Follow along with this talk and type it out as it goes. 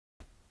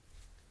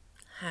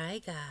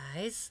Hi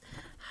guys,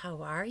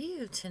 how are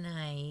you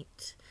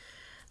tonight?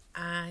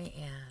 I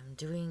am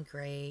doing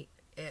great.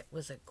 It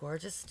was a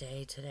gorgeous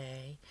day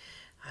today.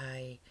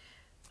 I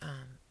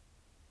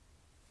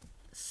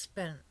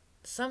spent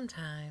some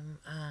time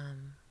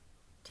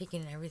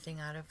taking everything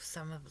out of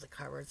some of the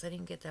cupboards. I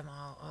didn't get them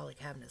all the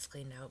cabinets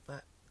cleaned out,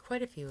 but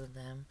quite a few of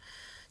them.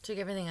 Took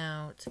everything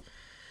out,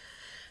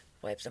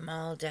 wiped them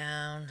all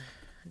down,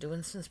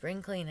 doing some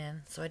spring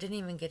cleaning. So I didn't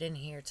even get in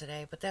here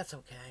today, but that's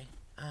okay.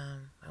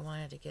 I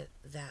wanted to get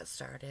that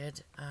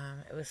started.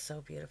 It was so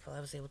beautiful. I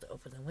was able to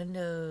open the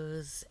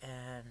windows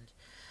and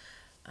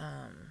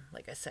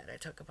like I said, I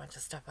took a bunch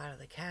of stuff out of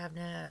the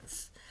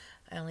cabinets.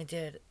 I only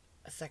did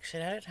a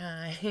section at a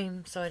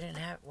time, so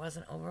I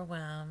wasn't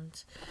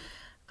overwhelmed.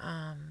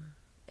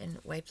 And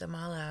wiped them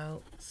all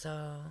out.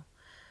 So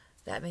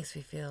that makes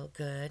me feel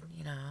good.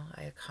 You know,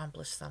 I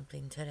accomplished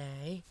something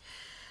today.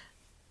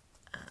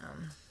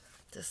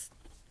 Just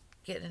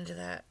getting into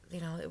that.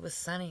 You know, it was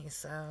sunny,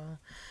 so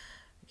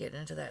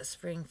getting into that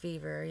spring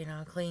fever. You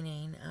know,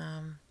 cleaning.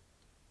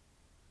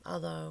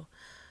 Although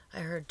I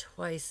heard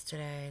twice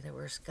today that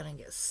we're gonna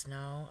get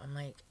snow. I'm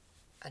like,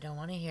 I don't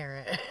want to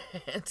hear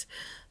it.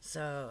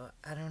 So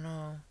I don't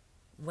know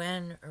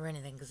when or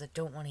anything because I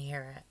don't want to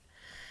hear it.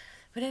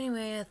 But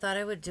anyway, I thought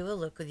I would do a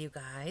look with you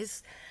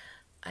guys.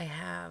 I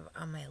have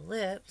on my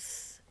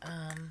lips,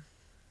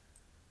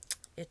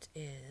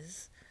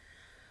 it's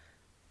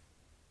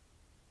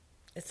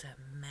a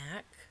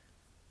MAC.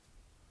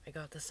 I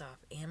got this off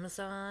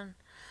Amazon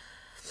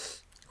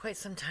quite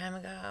some time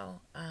ago.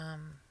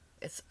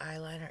 It's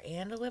eyeliner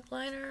and a lip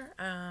liner.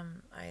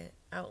 I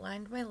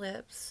outlined my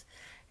lips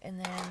and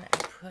then I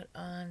put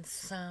on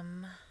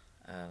some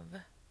of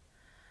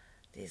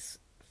these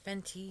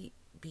Fenty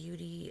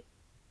Beauty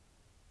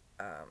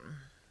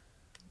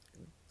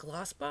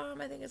gloss bomb,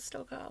 I think it's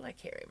still called. I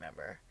can't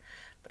remember,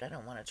 but I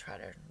don't want to try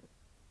to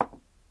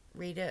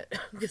read it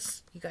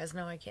because you guys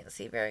know I can't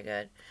see very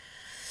good.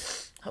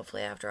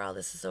 Hopefully after all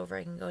this is over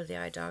I can go to the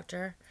eye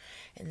doctor.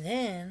 And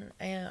then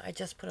I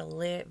just put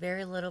a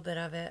very little bit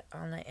of it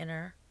on the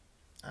inner,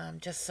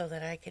 just so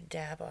that I could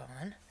dab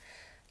on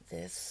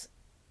this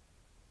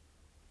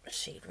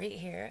shade right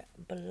here,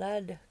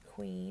 Blood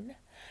Queen,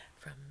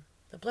 from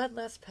the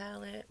Bloodlust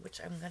palette, which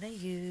I'm gonna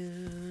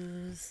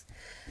use.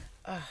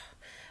 Oh,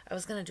 I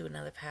was gonna do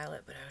another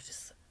palette, but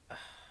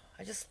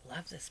I just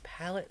love this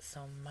palette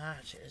so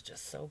much. It is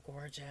just so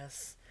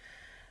gorgeous.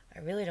 I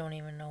really don't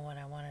even know what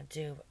I want to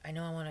do. I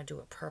know I want to do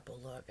a purple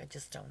look. I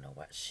just don't know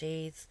what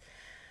shades.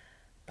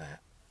 But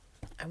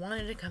I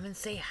wanted to come and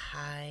say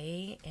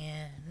hi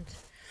and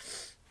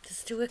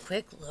just do a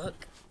quick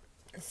look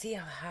and see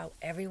how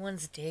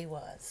everyone's day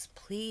was.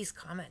 Please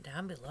comment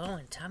down below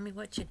and tell me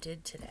what you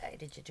did today.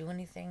 Did you do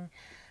anything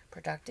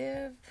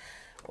productive?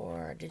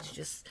 Or did you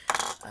just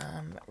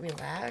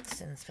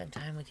relax and spend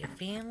time with your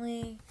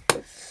family?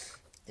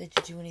 Did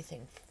you do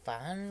anything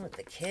fun with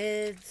the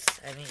kids?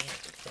 I mean,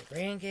 the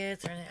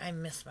grandkids or anything? I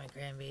miss my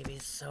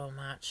grandbabies so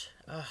much.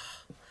 Oh,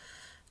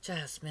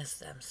 just miss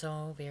them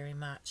so very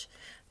much.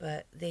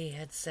 But they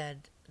had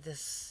said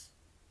this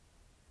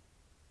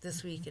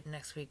week and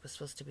next week was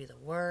supposed to be the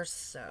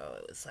worst. So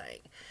it was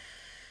like,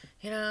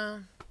 you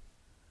know,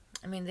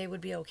 I mean, they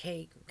would be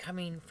okay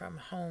coming from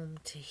home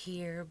to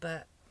here,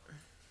 but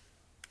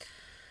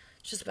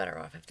it's just better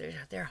off if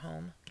they're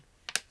home.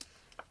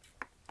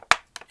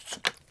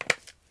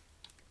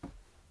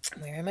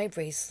 I'm wearing my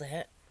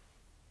bracelet.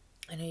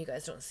 I know you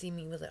guys don't see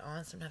me with it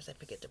on. Sometimes I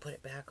forget to put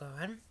it back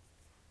on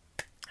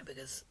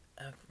because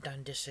I've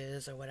done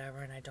dishes or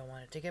whatever and I don't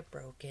want it to get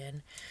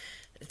broken.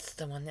 It's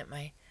the one that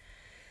my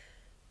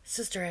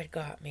sister had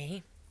got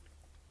me.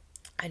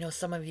 I know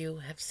some of you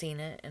have seen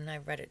it and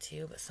I've read it to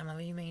you, but some of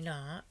you may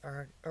not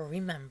or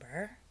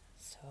remember.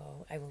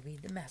 So I will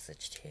read the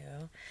message to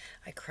you.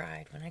 I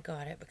cried when I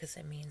got it because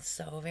it means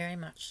so very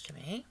much to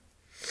me.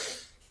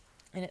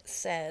 And it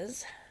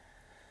says,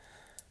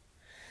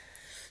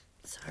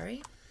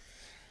 sorry.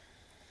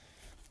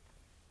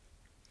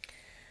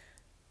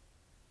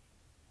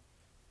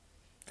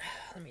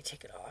 Let me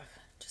take it off.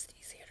 Just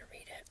easier to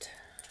read it.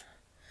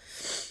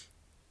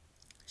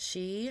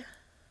 She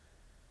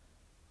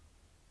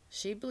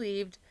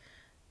believed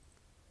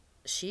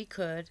she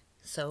could,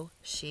 so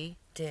she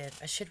did.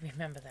 I should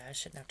remember that. I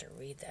shouldn't have to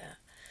read that.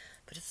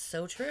 But it's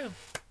so true.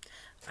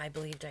 I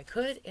believed I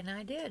could, and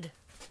I did.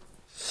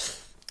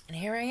 And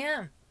here I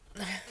am.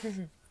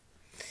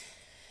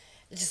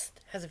 It just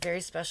has a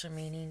very special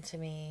meaning to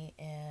me,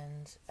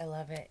 and I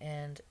love it.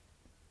 And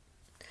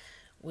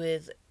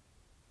with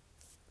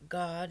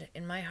God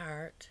in my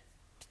heart,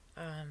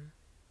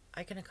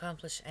 I can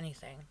accomplish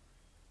anything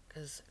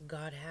because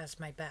God has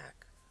my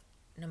back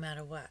no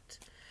matter what.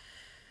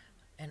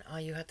 And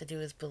all you have to do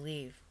is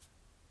believe,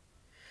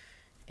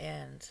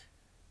 and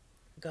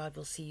God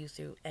will see you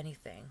through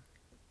anything.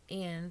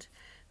 And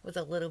with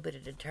a little bit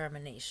of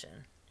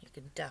determination, you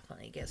can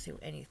definitely get through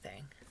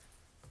anything.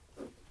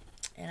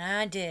 And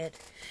I did,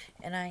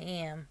 and I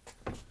am.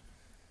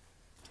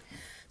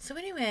 So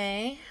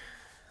anyway,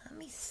 let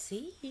me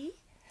see.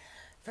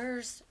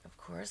 first, of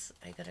course,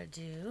 I'm going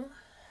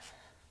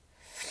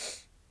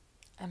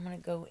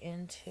to go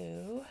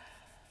into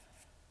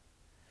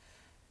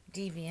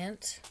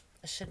Deviant.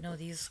 I should know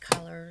these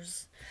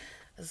colors.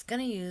 I was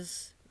going to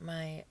use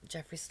my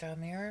Jeffree Star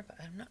mirror, but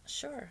I'm not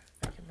sure.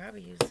 I can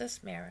probably use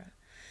this mirror.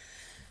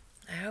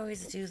 I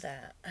always do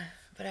that,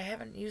 but I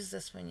haven't used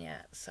this one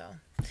yet, so.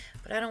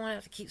 But I don't want to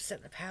have to keep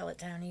setting the palette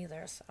down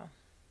either, so.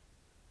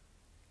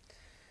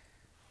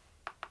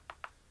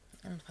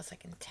 And plus I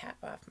can tap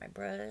off my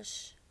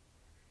brush.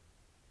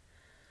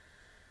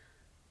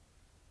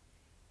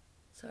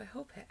 So I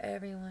hope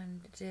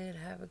everyone did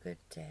have a good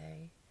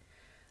day.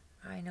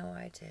 I know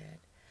I did.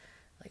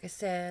 Like I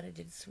said, I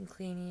did some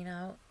cleaning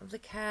out of the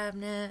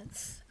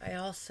cabinets. I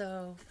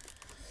also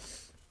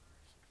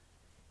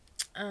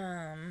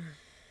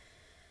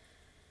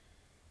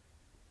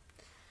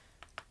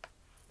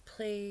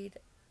played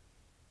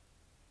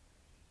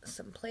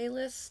some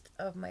playlist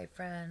of my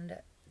friend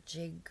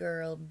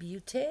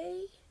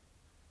Jgirlbyooty.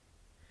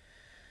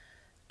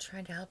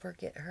 Trying to help her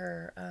get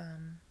her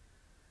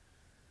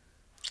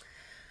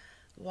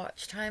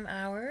watch time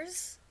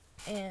hours,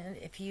 and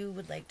if you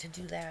would like to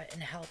do that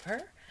and help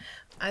her,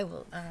 I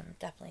will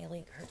definitely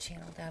link her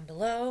channel down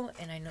below,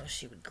 and I know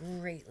she would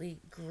greatly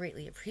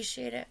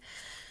appreciate it.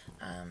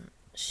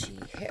 She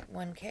hit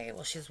 1K.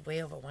 Well, she's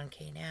way over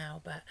 1K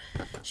now, but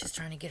she's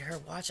trying to get her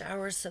watch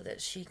hours so that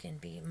she can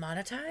be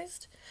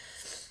monetized,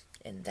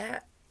 and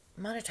that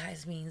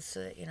monetized means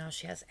so that, you know,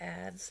 she has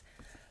ads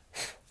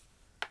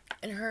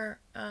in her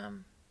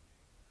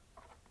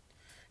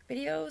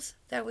videos.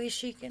 That way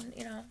she can,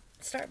 you know,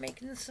 start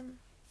making some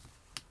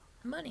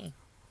money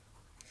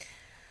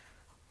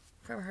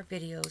from her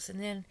videos, and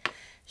then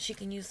she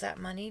can use that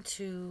money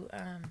to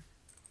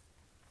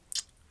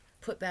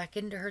put back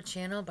into her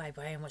channel by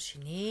buying what she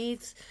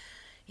needs,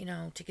 you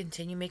know, to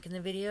continue making the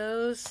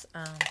videos,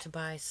 to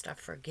buy stuff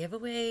for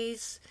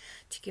giveaways,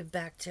 to give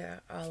back to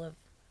all of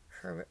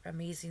her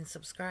amazing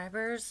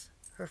subscribers,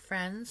 her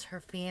friends, her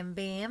fam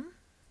bam.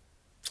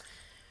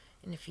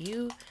 And if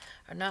you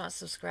are not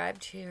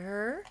subscribed to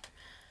her,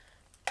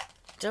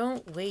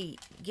 don't wait.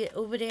 Get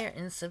over there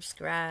and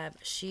subscribe.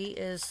 She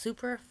is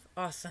super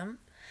awesome.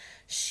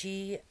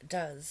 She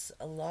does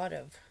a lot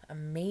of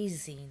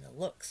amazing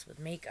looks with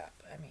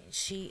makeup. I mean,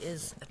 she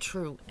is a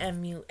true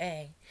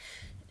MUA.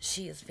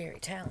 She is very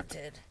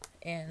talented,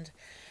 and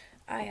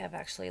I have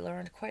actually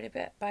learned quite a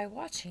bit by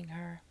watching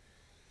her.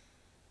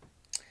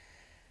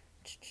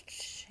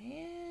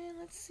 And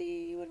let's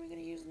see, what am I going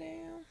to use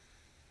now?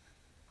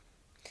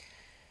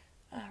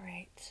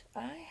 Alright,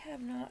 I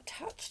have not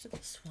touched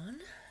this one.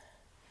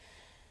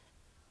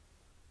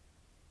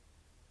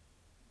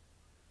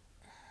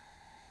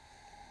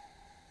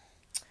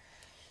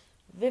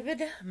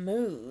 Vivid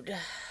Mood.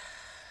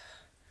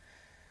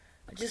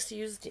 I just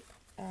used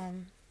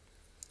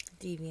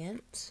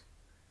Deviant,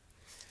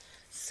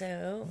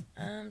 so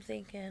I'm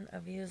thinking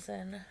of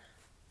using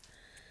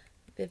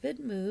Vivid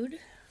Mood.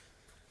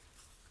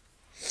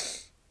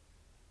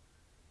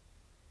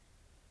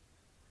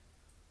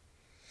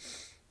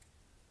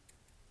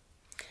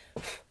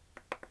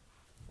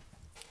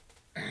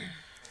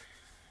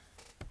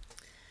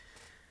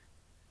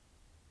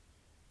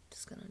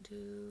 Just gonna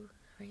do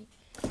right.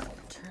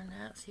 Turn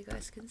that so you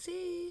guys can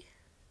see.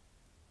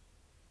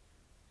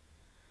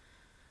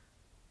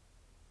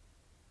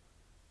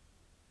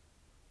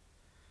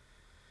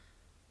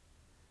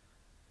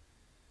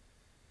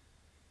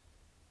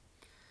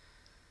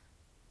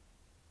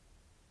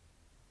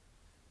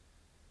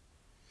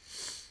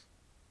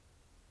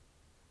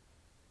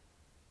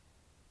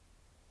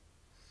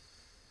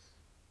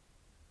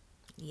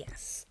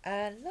 Yes,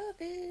 I love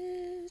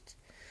it.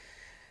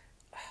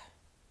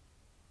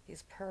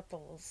 These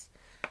purples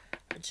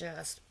are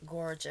just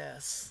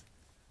gorgeous.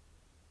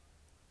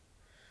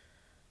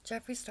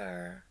 Jeffree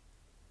Star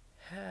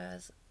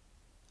has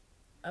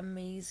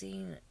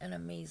amazing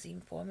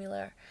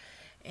formula,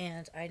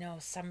 and I know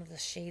some of the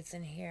shades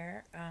in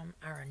here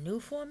are a new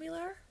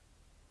formula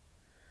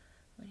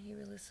when he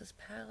released his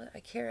palette.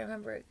 I can't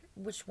remember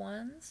which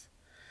ones,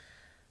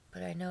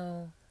 but I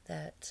know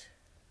that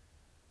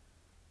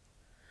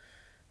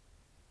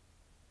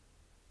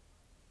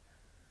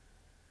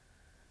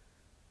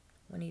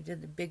when he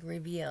did the big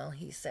reveal,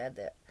 he said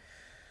that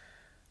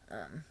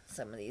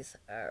some of these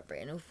are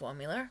brand new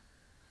formula.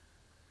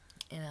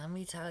 And let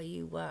me tell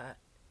you what,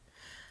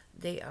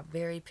 they are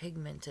very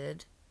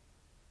pigmented.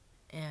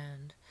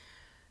 And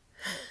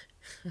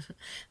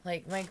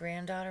like my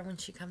granddaughter, when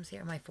she comes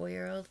here, my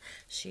 4-year-old,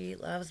 she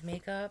loves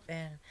makeup.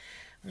 And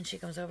when she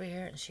comes over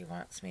here and she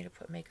wants me to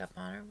put makeup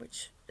on her,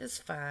 which is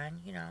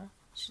fine, you know,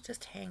 she's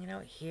just hanging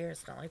out here.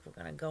 It's not like we're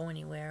going to go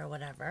anywhere or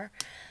whatever.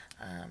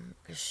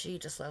 Because she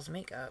just loves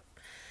makeup.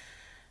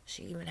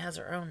 She even has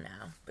her own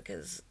now,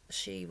 because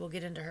she will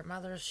get into her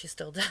mother's, she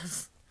still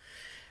does,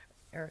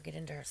 or get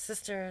into her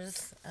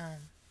sister's.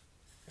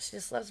 She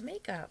just loves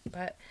makeup,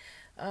 but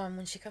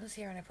when she comes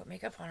here and I put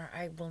makeup on her,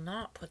 I will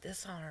not put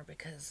this on her,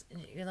 because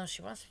even though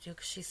she wants me to,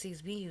 because she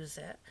sees me use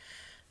it,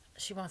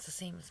 she wants the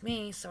same as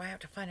me, so I have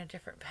to find a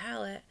different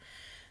palette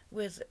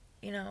with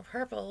you know,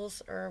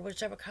 purples or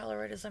whichever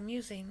color it is I'm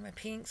using, my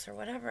pinks or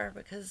whatever,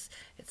 because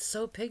it's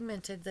so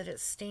pigmented that it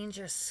stains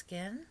your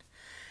skin.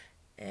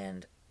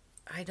 And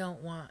I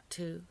don't want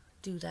to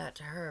do that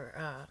to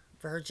her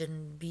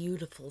virgin,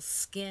 beautiful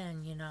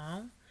skin, you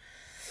know.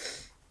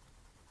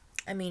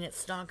 I mean,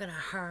 it's not going to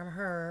harm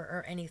her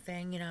or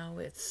anything, you know.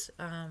 This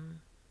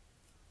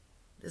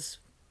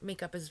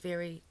makeup is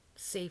very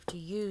safe to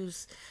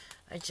use.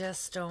 I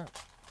just don't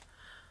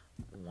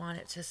want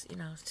it to, you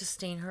know, to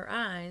stain her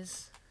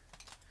eyes,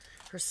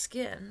 her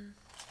skin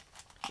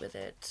with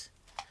it.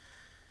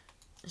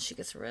 And she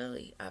gets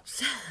really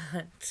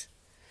upset.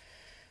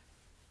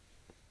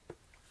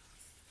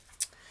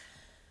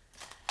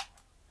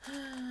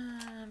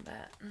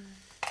 But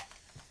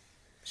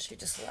she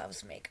just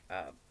loves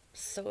makeup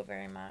so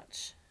very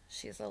much.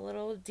 She's a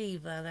little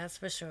diva, that's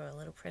for sure, a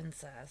little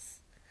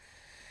princess.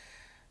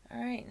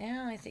 Alright,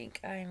 now I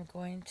think I'm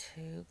going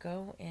to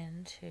go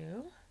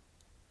into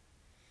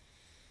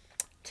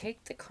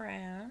Take the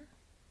Crown,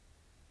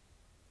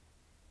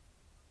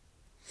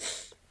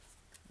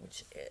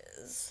 which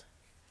is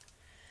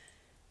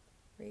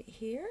right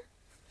here.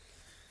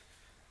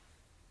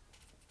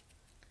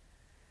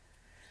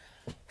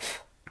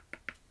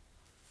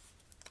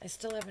 I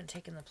still haven't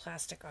taken the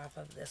plastic off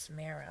of this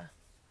mirror.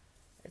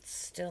 It's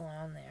still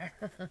on there.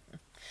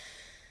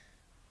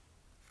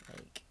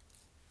 Like,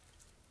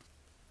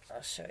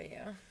 I'll show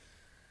you.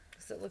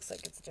 Because it looks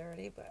like it's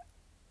dirty, but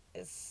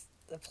it's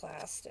the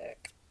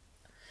plastic.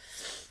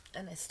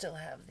 And I still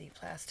have the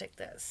plastic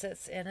that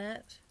sits in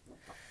it.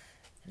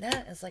 And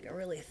that is like a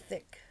really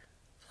thick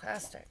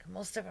plastic.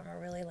 Most of them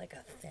are really like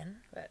a thin,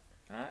 but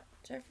not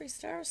Jeffree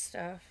Star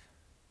stuff.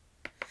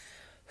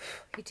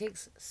 He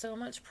takes so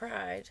much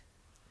pride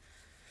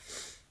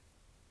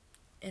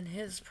in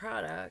his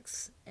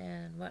products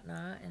and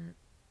whatnot, and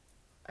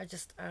I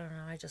don't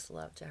know, I just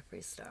love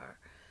Jeffree Star.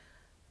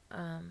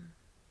 I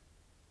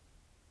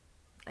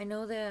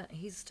know that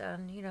he's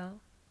done, you know,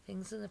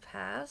 things in the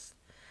past,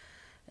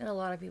 and a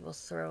lot of people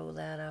throw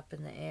that up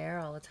in the air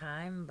all the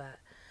time, but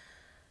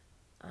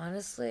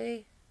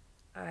honestly,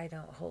 I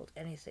don't hold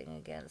anything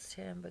against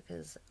him,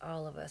 because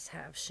all of us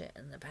have shit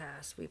in the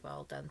past. We've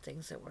all done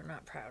things that we're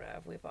not proud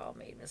of. We've all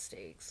made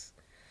mistakes.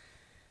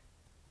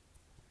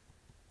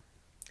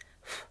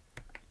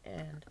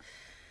 And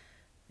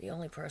the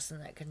only person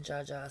that can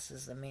judge us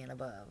is the man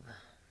above.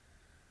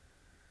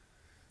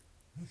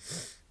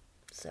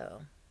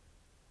 So,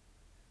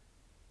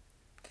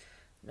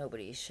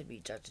 nobody should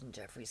be judging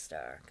Jeffree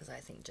Star, because I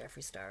think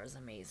Jeffree Star is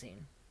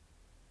amazing.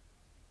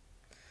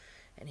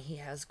 And he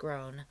has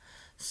grown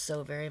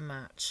so very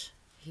much.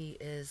 He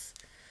is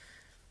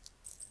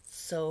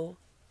so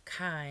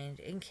kind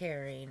and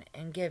caring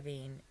and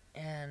giving.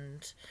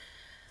 And,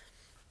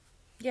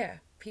 yeah,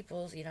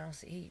 people, you know,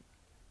 he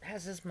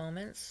has his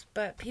moments,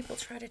 but people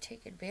try to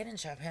take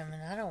advantage of him,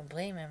 and I don't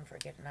blame him for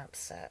getting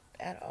upset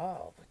at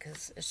all,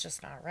 because it's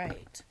just not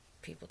right.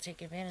 People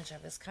take advantage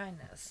of his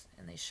kindness,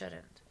 and they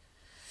shouldn't.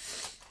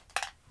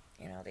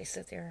 You know, they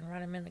sit there and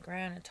run him in the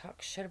ground and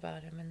talk shit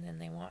about him, and then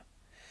they want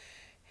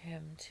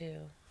him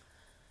to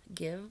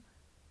give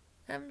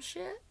them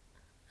shit?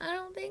 I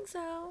don't think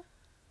so.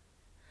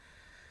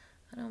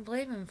 I don't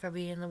blame him for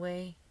being the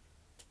way,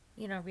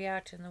 you know,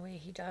 reacting the way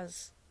he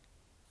does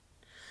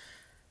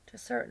to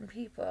certain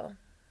people.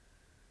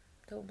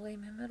 Don't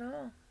blame him at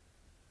all.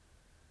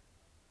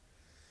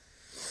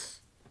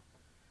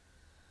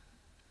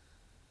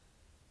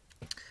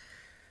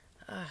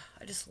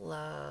 I just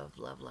love,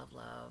 love, love,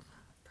 love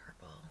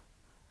purple.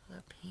 I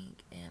love pink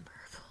and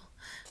purple.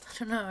 I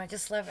don't know, I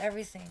just love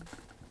everything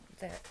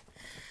that,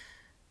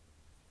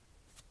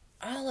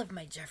 all of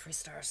my Jeffree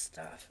Star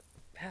stuff,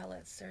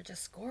 palettes, they're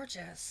just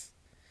gorgeous.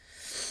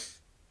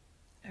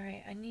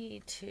 Alright, I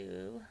need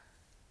to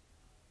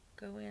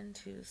go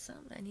into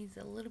some that needs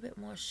a little bit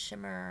more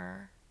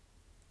shimmer.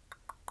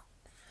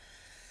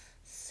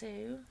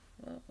 So,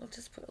 well, we'll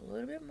just put a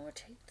little bit more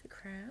Take the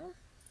Crown.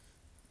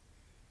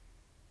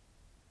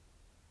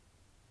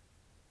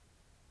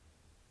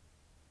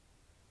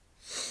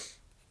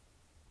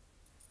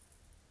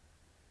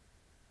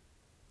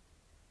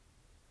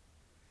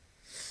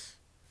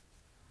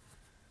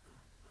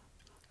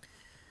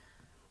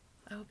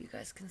 I hope you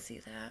guys can see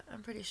that.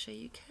 I'm pretty sure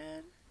you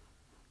can.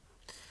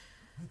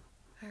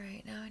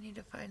 Alright, now I need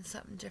to find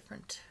something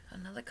different.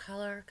 Another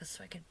color,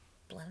 so I can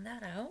blend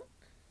that out.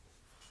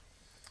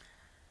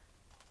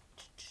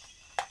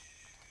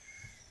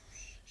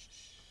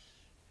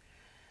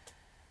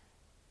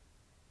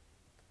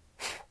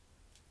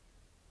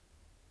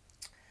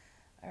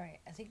 Alright,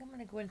 I think I'm going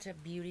to go into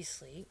Beauty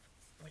Sleep,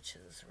 which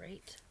is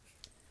right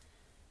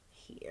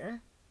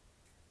here.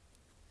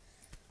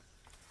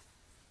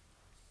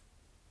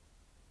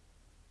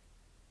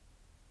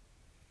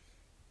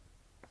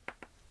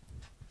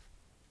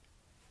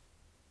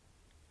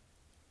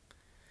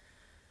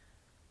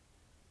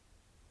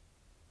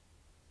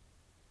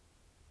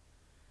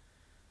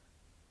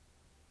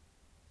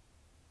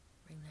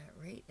 Bring that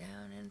right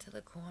down into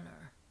the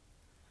corner.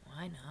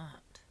 Why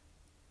not?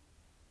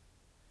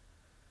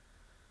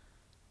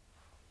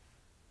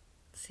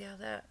 See how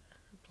that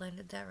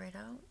blended that right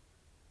out?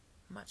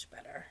 Much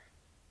better.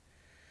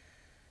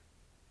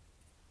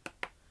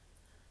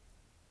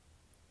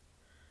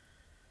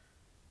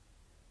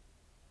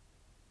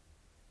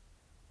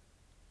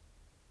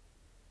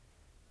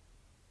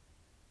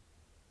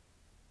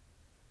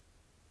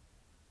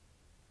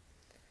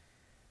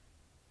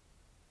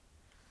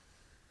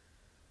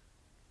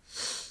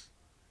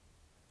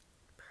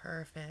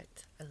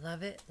 Perfect. I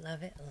love it,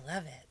 love it,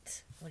 love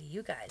it. What do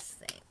you guys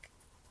think?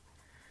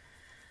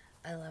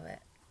 I love it.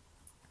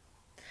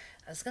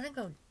 I was going to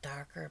go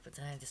darker, but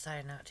then I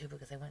decided not to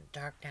because I went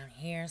dark down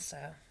here, so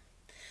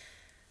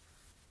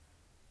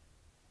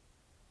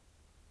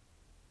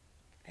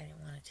I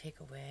didn't want to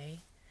take away.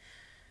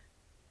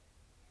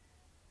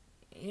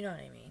 You know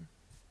what I mean.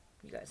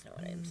 You guys know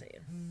what I'm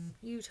saying.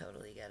 You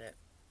totally get it.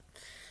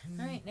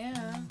 Alright,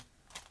 now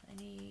I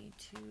need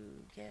to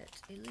get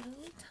a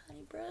little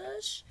tiny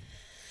brush,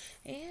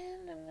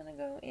 and I'm going to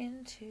go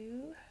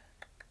into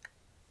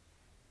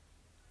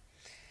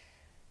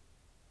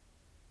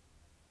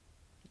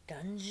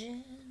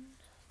Dungeon,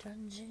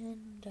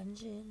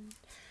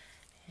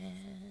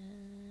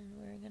 and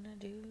we're going to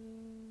do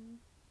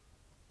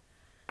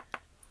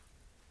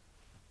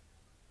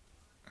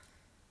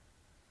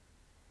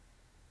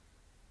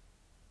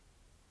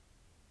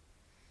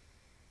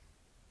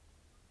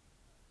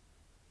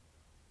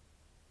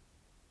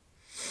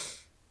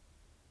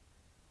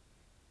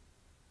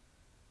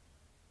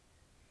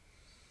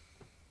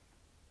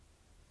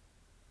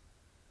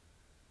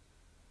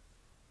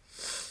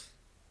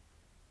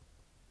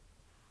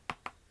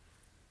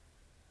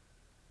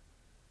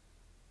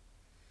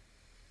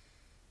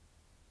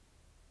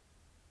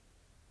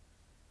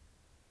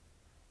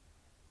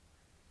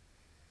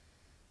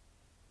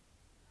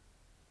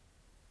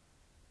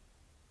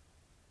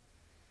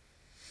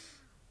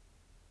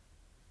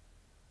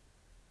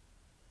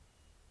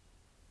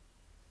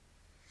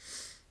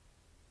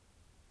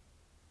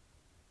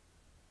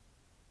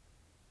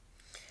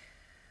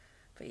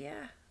But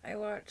yeah, I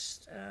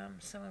watched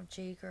some of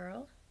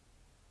Jgirlbyooty,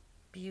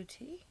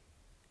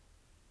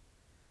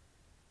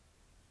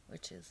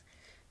 which is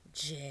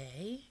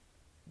Jgirlbyooty.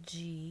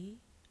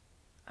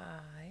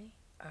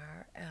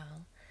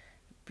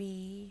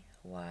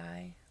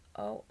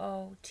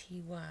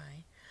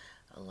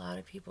 A lot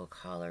of people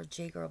call her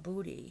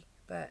Jgirlbooty,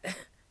 but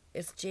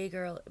it's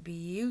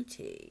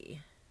Jgirlbyooty.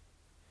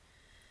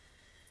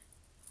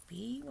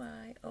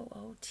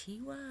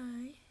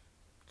 Byooty.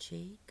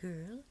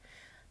 Jgirlbyooty.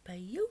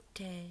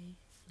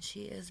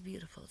 She is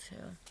beautiful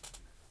too.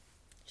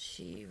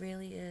 She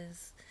really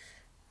is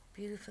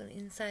beautiful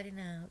inside and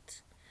out.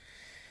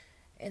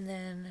 And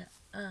then,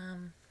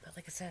 but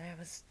like I said, I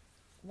was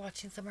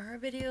watching some of her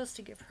videos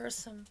to give her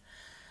some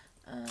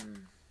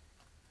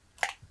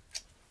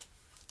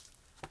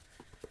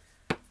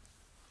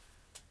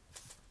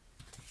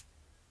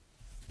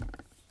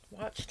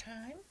watch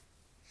time.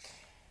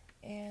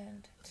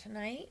 And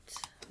tonight,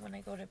 when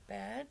I go to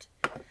bed,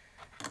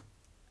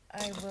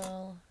 I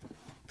will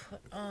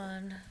put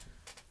on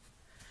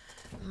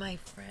my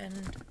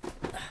friend,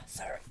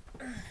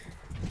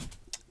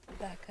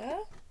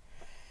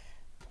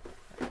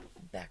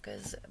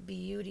 Becca's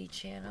Beauty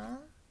channel.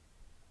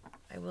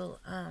 I will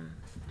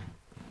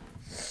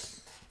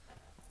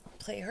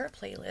play her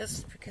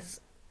playlist because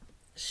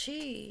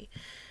she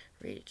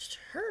reached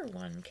her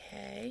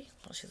 1K.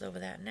 Well, she's over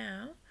that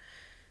now.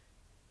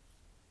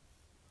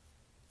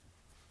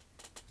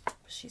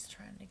 She's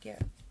trying to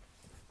get,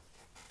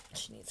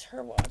 she needs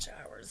her watch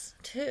hours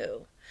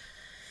too.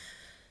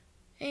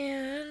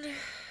 And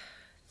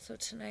so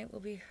tonight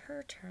will be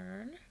her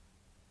turn.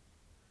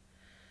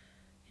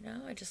 You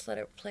know, I just let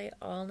it play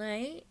all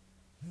night.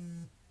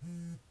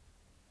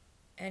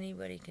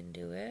 Anybody can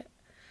do it.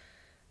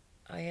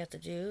 All you have to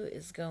do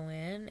is go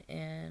in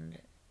and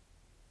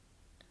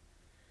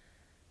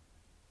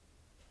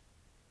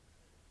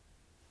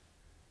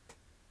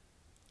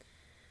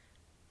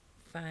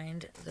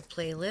find the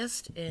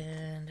playlist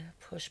and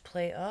push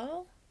play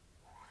all,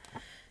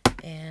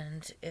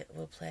 and it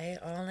will play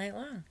all night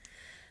long.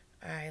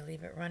 I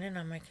leave it running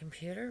on my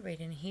computer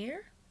right in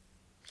here.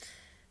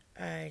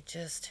 I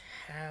just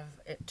have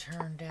it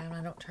turned down.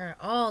 I don't turn it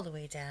all the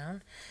way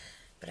down,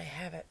 but I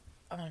have it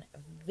on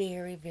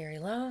very, very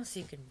low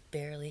so you can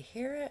barely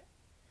hear it.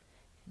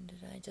 And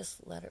I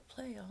just let it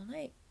play all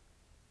night.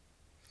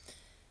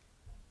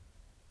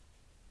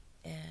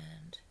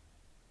 And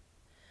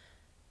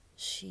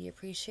she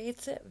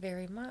appreciates it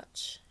very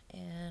much.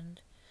 And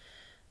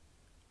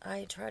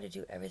I try to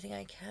do everything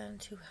I can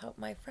to help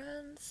my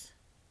friends.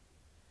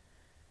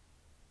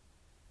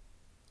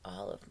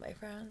 All of my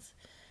friends,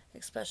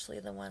 especially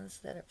the ones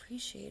that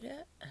appreciate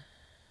it.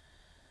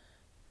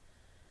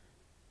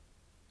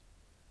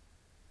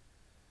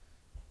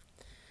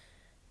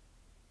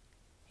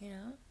 You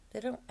know, they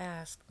don't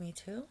ask me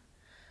to.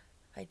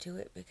 I do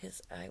it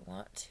because I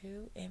want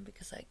to and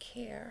because I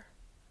care.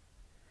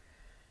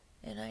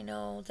 And I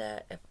know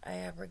that if I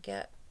ever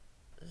get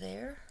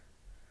there,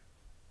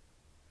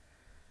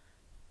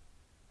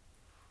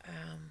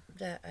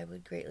 that I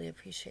would greatly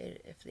appreciate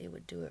it if they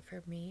would do it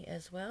for me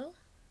as well.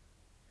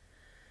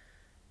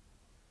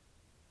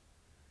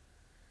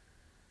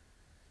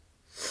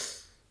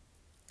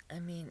 I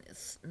mean,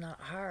 it's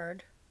not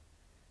hard.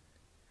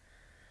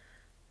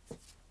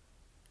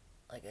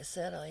 Like I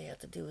said, all you have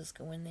to do is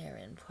go in there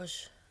and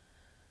push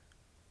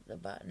the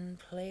button,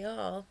 play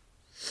all,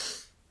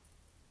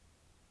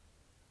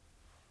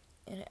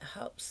 and it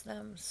helps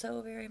them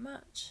so very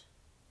much.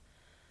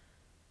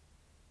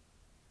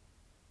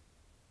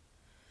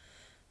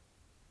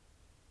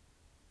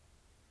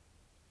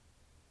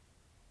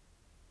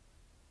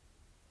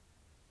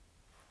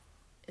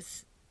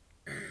 It's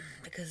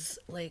because,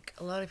 like,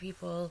 a lot of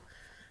people,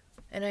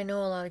 and I know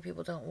a lot of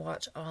people don't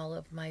watch all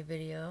of my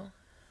video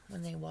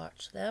when they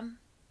watch them.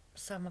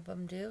 Some of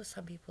them do,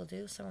 some people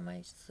do. Some of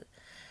my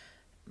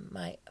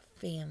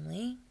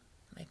family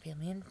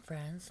and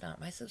friends, not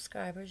my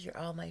subscribers. You're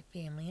all my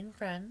family and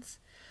friends.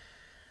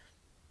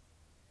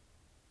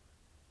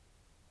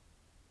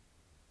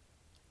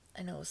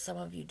 I know some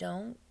of you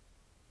don't,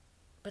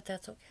 but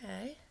that's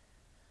okay.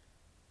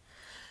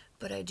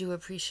 But I do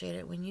appreciate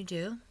it when you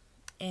do.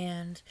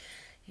 And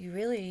you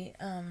really,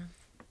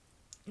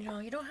 you know,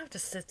 you don't have to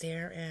sit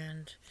there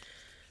and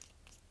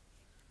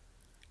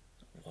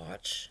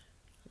watch,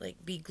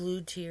 like, be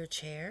glued to your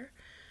chair.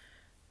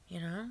 You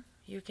know,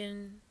 you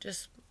can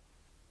just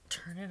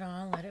turn it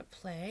on, let it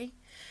play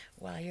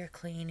while you're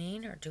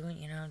cleaning or doing,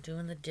 you know,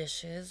 doing the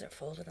dishes or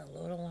folding a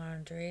load of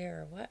laundry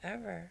or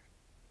whatever.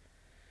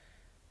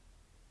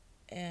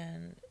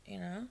 And, you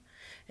know,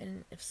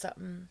 and if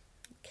something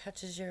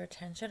catches your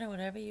attention or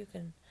whatever, you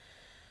can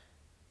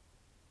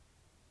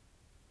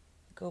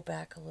go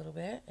back a little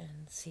bit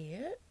and see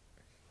it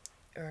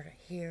or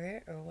hear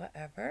it or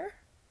whatever.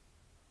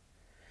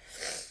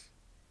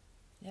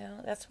 You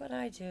know, that's what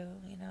I do,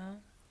 you know.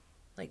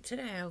 Like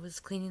today I was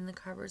cleaning the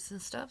cupboards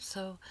and stuff,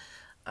 so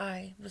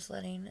I was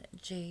letting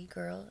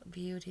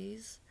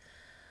Jgirlbyooty's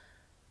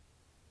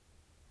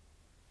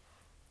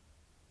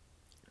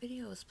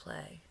videos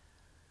play.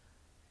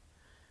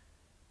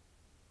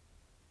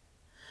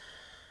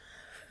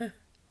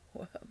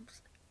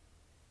 Whoops.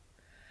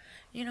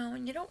 You know,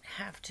 and you don't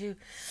have to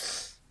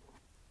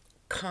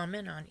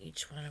comment on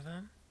each one of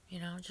them. You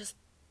know, just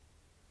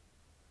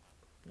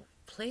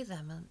play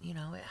them, and, you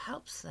know, it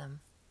helps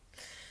them.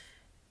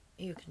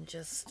 You can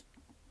just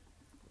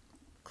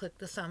click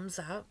the thumbs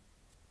up,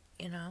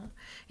 you know,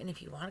 and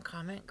if you want to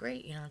comment,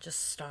 great, you know,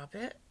 just stop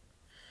it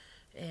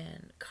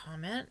and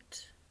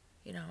comment.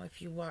 You know,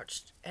 if you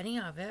watched any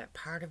of it,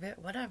 part of it,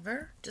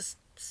 whatever, just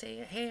say,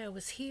 hey, I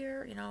was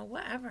here, you know,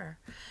 whatever.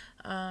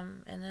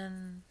 And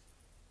then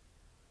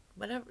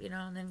whatever, you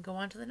know, and then go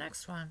on to the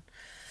next one.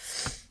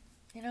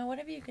 You know,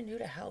 whatever you can do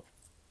to help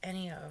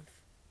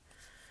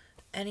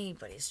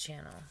anybody's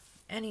channel,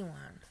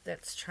 anyone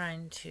that's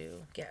trying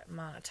to get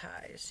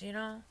monetized, you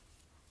know.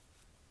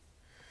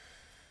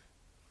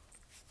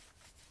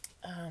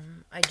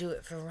 I do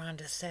it for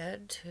Rhonda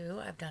Said too.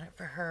 I've done it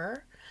for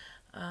her.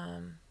 I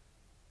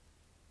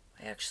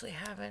actually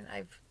haven't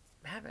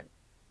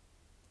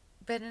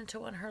been into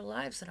one of her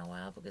lives in a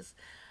while because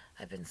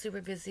I've been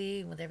super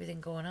busy with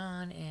everything going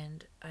on,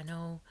 and I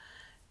know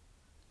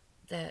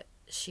that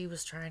she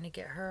was trying to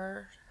get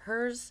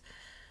hers,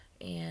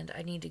 and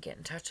I need to get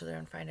in touch with her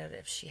and find out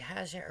if she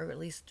has yet, or at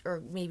least,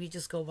 or maybe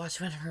just go watch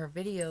one of her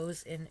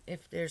videos, and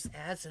if there's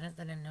ads in it,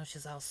 then I know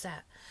she's all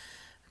set.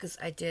 Because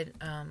I did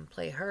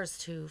play hers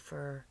too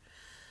for,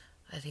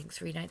 I think,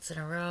 3 nights in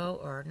a row,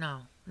 or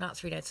no, not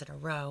 3 nights in a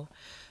row,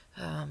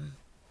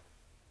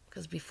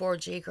 because before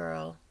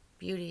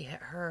Jgirlbyooty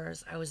hit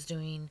hers, I was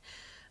doing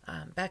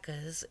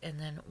Becca's, and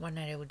then one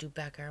night I would do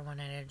Becca, one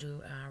night I'd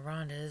do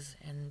Rhonda's,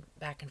 and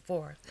back and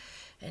forth.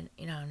 And,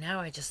 you know, now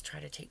I just try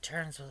to take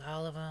turns with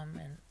all of them,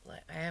 and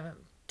like, I haven't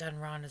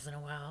done Rhonda's in a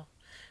while,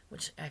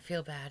 which I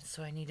feel bad,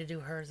 so I need to do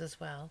hers as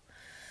well.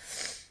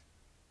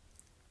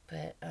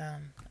 But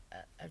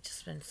I've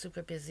just been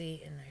super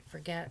busy, and I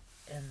forget,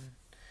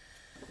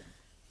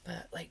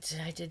 but like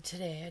I did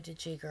today, I did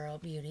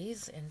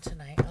Jgirlbyooty's, and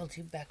tonight I'll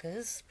do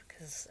Becca's,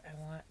 because I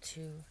want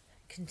to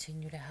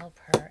continue to help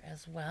her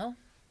as well.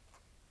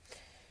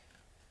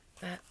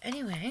 But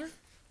anyway,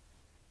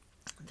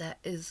 that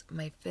is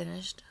my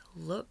finished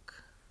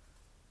look.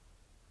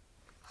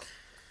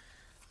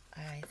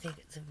 I think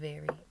it's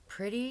very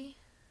pretty.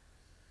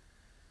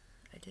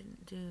 I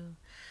didn't do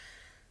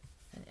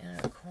an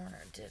inner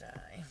corner, did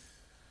I?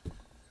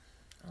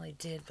 Well, I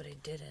did, but I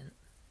didn't.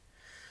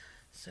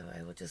 So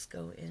I will just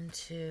go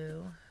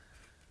into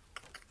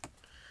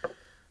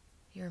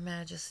Your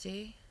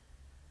Majesty.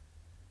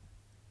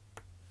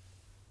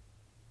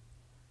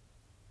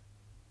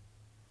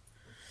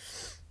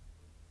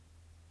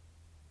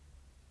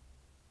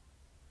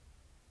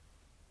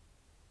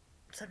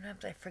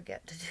 Sometimes I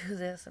forget to do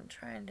this. I'm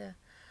trying to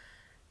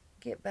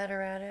get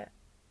better at it.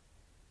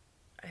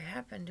 I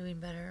have been doing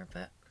better,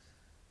 but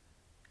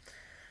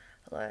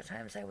a lot of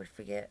times I would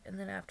forget, and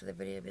then after the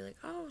video I'd be like,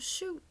 oh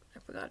shoot, I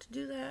forgot to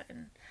do that,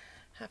 and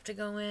have to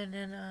go in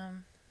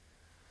and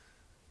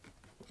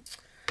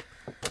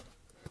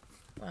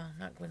well,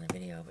 not go in the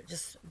video, but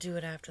just do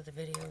it after the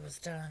video was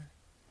done.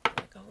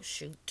 Like, oh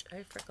shoot,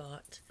 I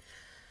forgot.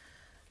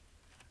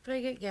 But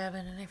I get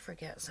Gavin and I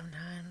forget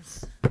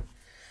sometimes.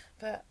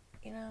 But,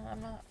 you know, I'm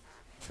not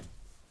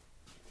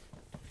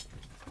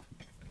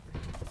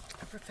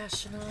a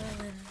professional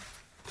and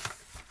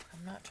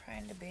I'm not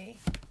trying to be.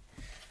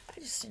 I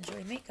just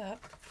enjoy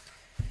makeup,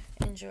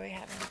 enjoy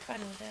having fun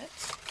with it,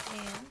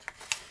 and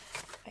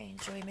I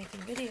enjoy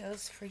making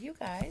videos for you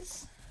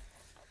guys.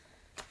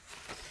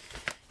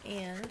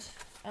 And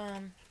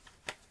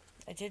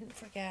I didn't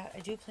forget, I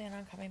do plan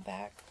on coming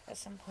back at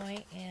some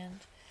point and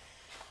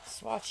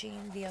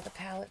swatching the other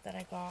palette that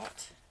I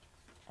got.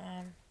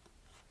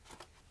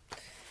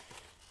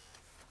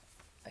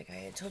 Like I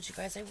had told you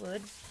guys I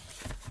would.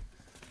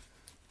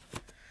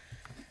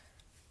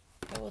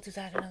 I will do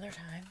that another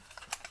time.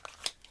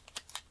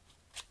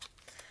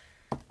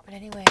 But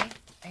anyway,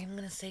 I am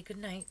going to say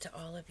goodnight to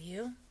all of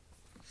you.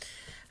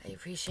 I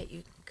appreciate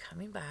you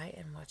coming by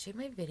and watching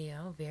my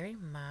video very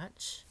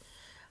much.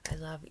 I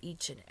love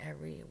each and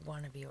every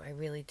one of you. I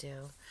really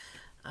do.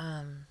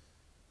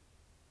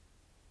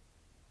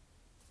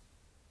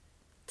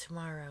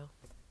 Tomorrow,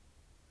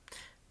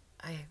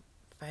 I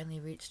finally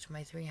reached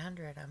my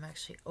 300. I'm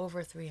actually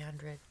over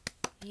 300.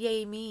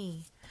 Yay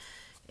me.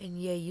 And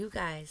yay you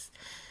guys.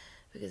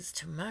 Because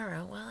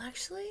tomorrow, well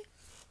actually,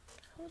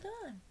 hold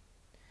on.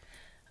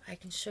 I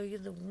can show you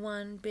the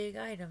one big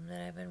item that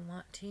I've been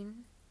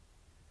wanting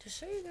to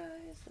show you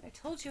guys that I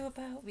told you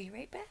about. Be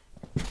right back.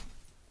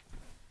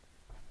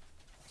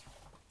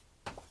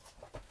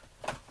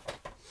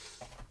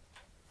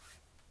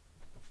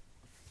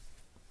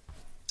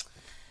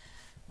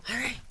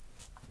 Alright.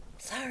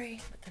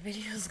 Sorry, but the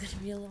video is going to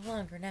be a little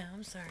longer now.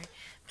 I'm sorry.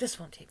 This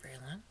won't take very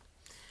long.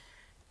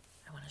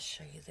 I want to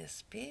show you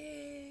this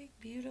big,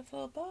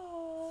 beautiful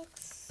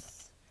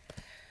box.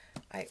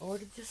 I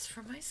ordered this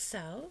for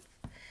myself,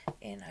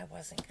 and I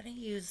wasn't going to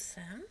use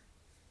them.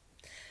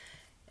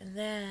 And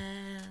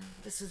then,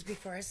 this was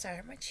before I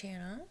started my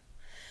channel.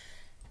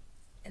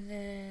 And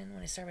then,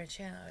 when I started my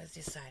channel, I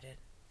decided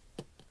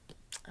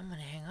I'm going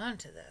to hang on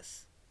to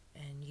this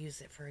and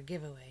use it for a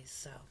giveaway.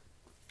 So,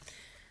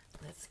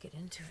 let's get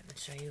into it and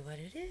show you what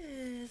it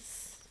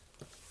is.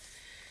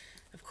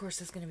 Of course,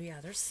 there's going to be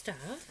other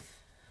stuff.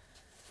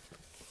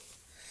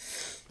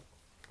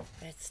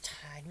 But it's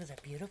tied with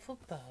a beautiful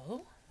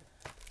bow.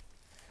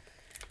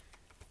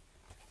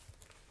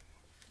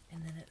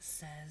 And then it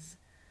says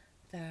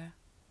the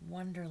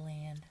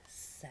Wonderland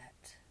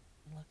set.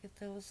 Look at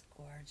those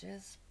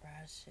gorgeous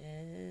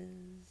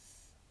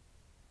brushes.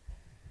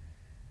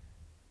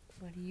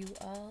 What do you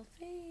all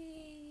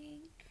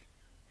think?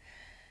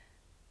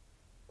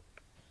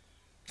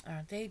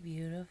 Aren't they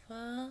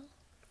beautiful?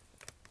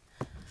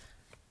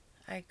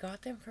 I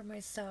got them for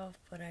myself,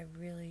 but I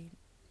really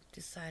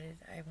decided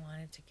I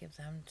wanted to give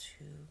them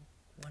to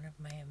one of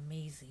my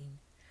amazing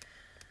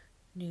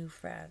new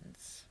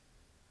friends.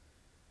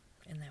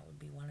 And that would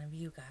be one of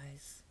you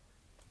guys.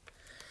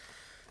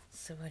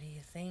 So what do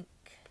you think?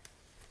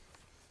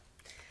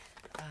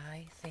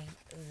 I think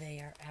they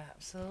are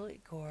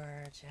absolutely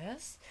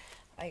gorgeous.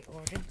 I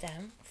ordered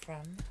them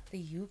from the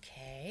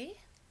UK.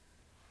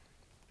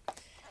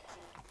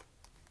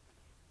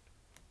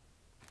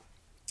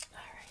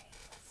 Alright,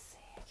 let's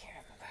see. I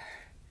can't remember.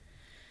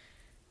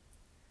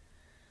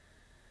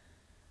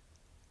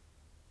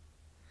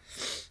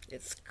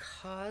 It's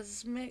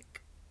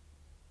Cosmic.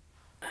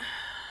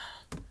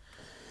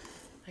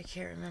 I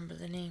can't remember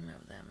the name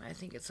of them. I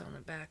think it's on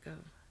the back of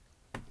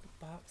the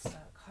box.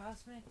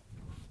 Cosmic.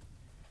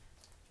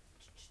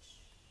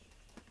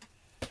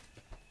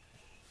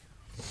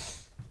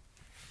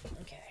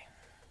 Okay.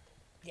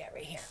 Yeah,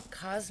 right here.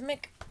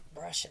 Cosmic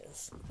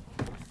Brushes.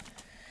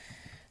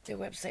 Their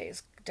website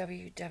is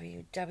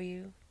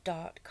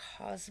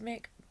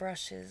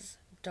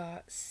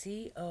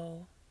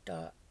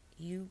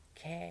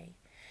www.cosmicbrushes.co.uk.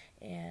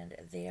 And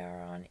they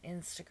are on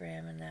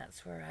Instagram, and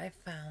that's where I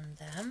found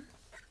them.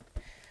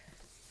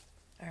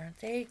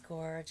 Aren't they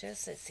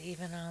gorgeous? It's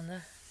even on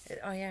the...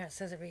 oh, yeah, it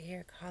says it right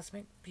here.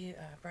 Cosmic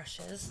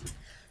Brushes.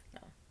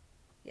 No.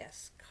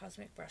 Yes,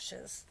 Cosmic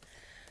Brushes.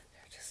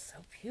 They're just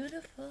so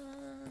beautiful.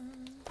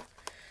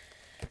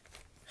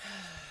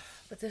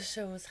 But this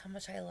shows how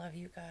much I love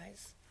you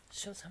guys. It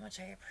shows how much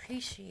I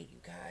appreciate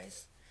you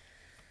guys.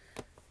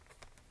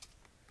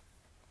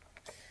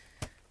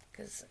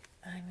 Because,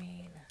 I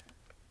mean,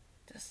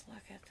 just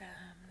look at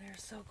them. They're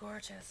so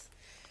gorgeous.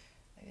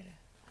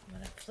 I'm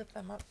going to flip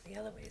them up the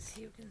other way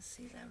so you can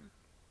see them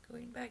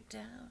going back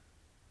down.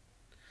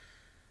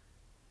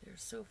 They're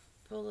so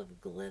full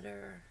of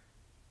glitter.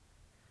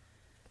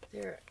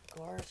 They're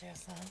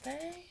gorgeous, aren't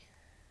they?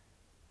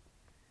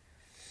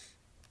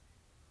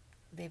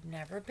 They've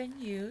never been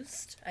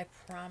used, I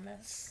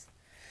promise.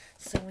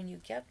 So when you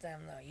get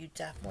them, though, you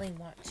definitely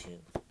want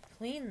to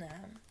clean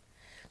them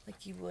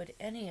like you would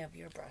any of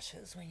your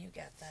brushes when you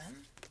get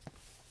them.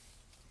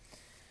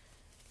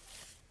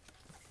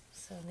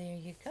 So there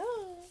you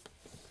go.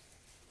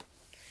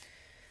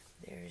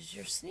 There's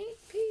your sneak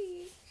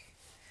peek.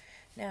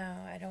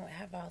 Now, I don't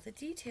have all the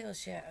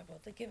details yet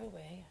about the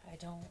giveaway. I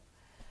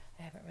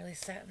haven't really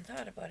sat and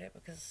thought about it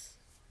because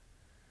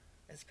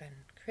it's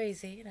been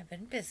crazy and I've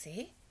been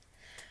busy.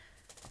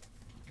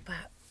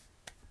 But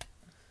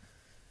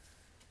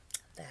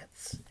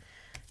that's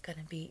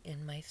gonna be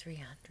in my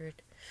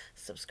 300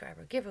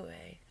 subscriber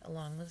giveaway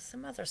along with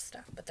some other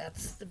stuff, but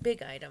that's the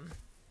big item.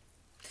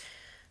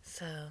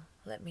 So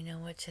let me know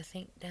what you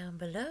think down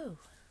below.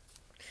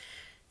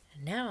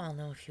 And now I'll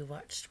know if you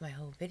watched my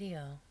whole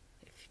video,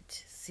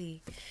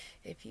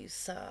 if you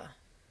saw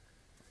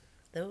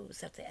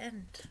those at the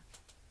end.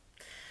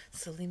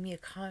 So leave me a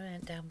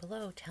comment down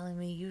below telling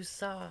me you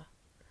saw,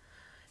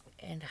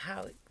 and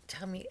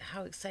tell me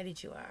how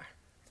excited you are,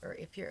 or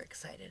if you're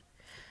excited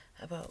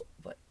about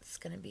what's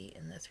going to be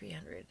in the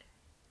 300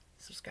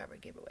 subscriber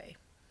giveaway.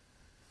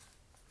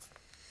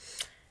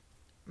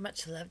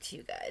 Much love to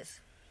you guys.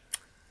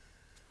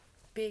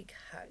 Big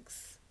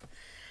hugs.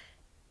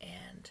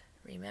 And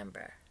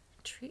remember,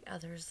 treat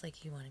others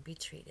like you want to be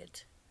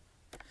treated.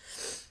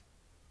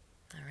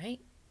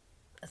 Alright?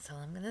 That's all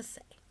I'm going to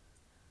say.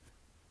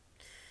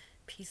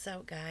 Peace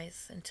out,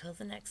 guys. Until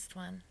the next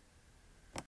one.